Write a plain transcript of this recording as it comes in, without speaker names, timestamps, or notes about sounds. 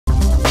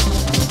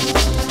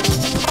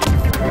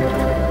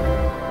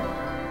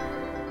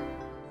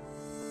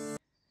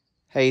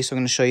Hey, so I'm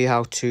going to show you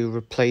how to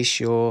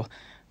replace your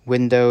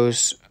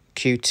Windows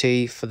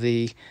Qt for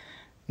the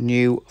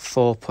new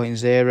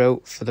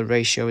 4.0 for the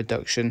ratio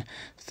reduction.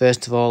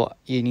 First of all,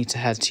 you need to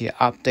head to your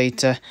app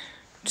data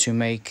to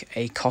make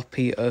a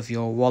copy of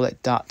your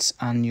wallet DATs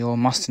and your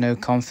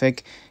masternode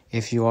config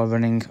if you are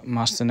running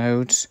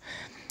masternodes.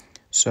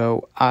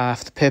 So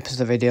for the purpose of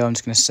the video, I'm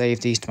just going to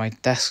save these to my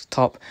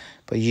desktop,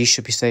 but you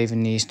should be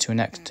saving these to an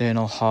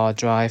external hard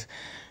drive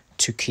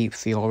to keep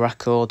for your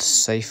records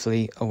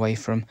safely away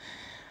from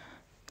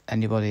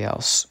anybody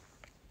else.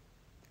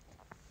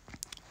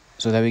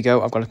 So there we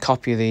go, I've got a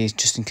copy of these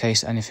just in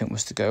case anything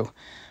was to go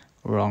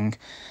wrong.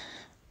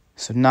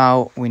 So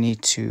now we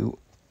need to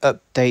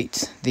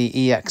update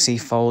the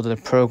exe folder,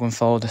 the program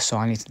folder. So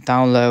I need to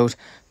download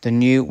the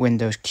new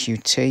Windows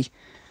Qt,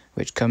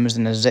 which comes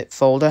in a zip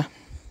folder.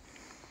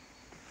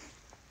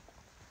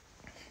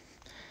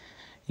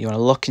 You want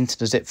to look into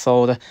the zip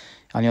folder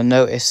and you'll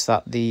notice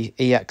that the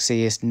exe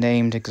is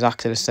named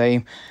exactly the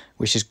same,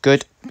 which is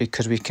good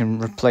because we can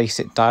replace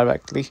it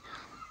directly.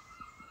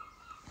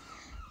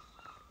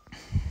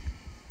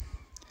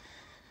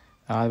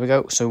 There we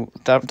go. So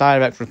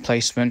direct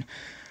replacement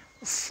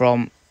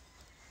from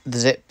the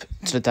zip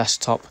to the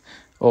desktop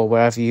or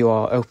wherever you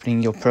are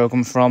opening your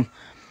program from.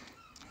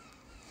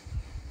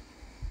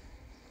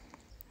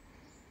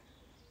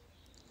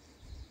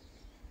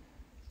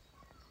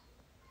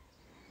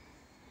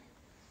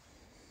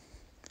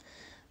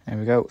 There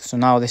we go. So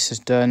now this is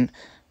done.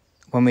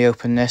 When we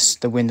open this,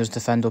 the Windows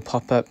Defender will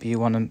pop up. You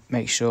want to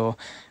make sure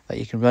that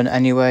you can run it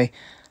anyway,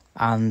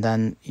 and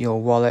then your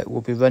wallet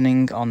will be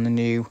running on the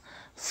new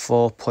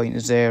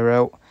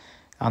 4.0,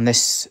 and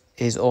this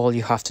is all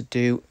you have to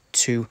do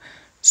to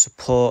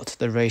support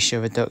the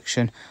ratio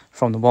reduction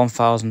from the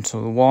 1000 to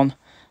the 1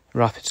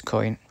 Rapids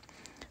coin.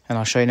 And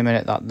I'll show you in a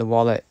minute that the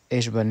wallet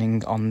is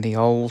running on the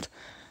old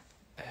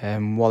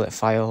wallet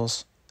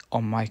files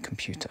on my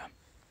computer.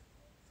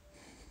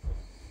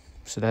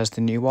 So there's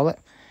the new wallet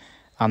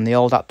and the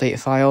old updated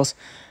files,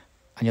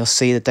 and you'll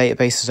see the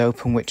database is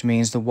open, which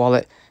means the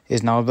wallet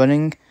is now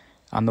running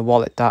and the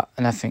wallet DAT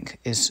and everything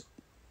is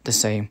the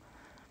same.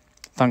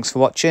 Thanks for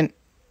watching.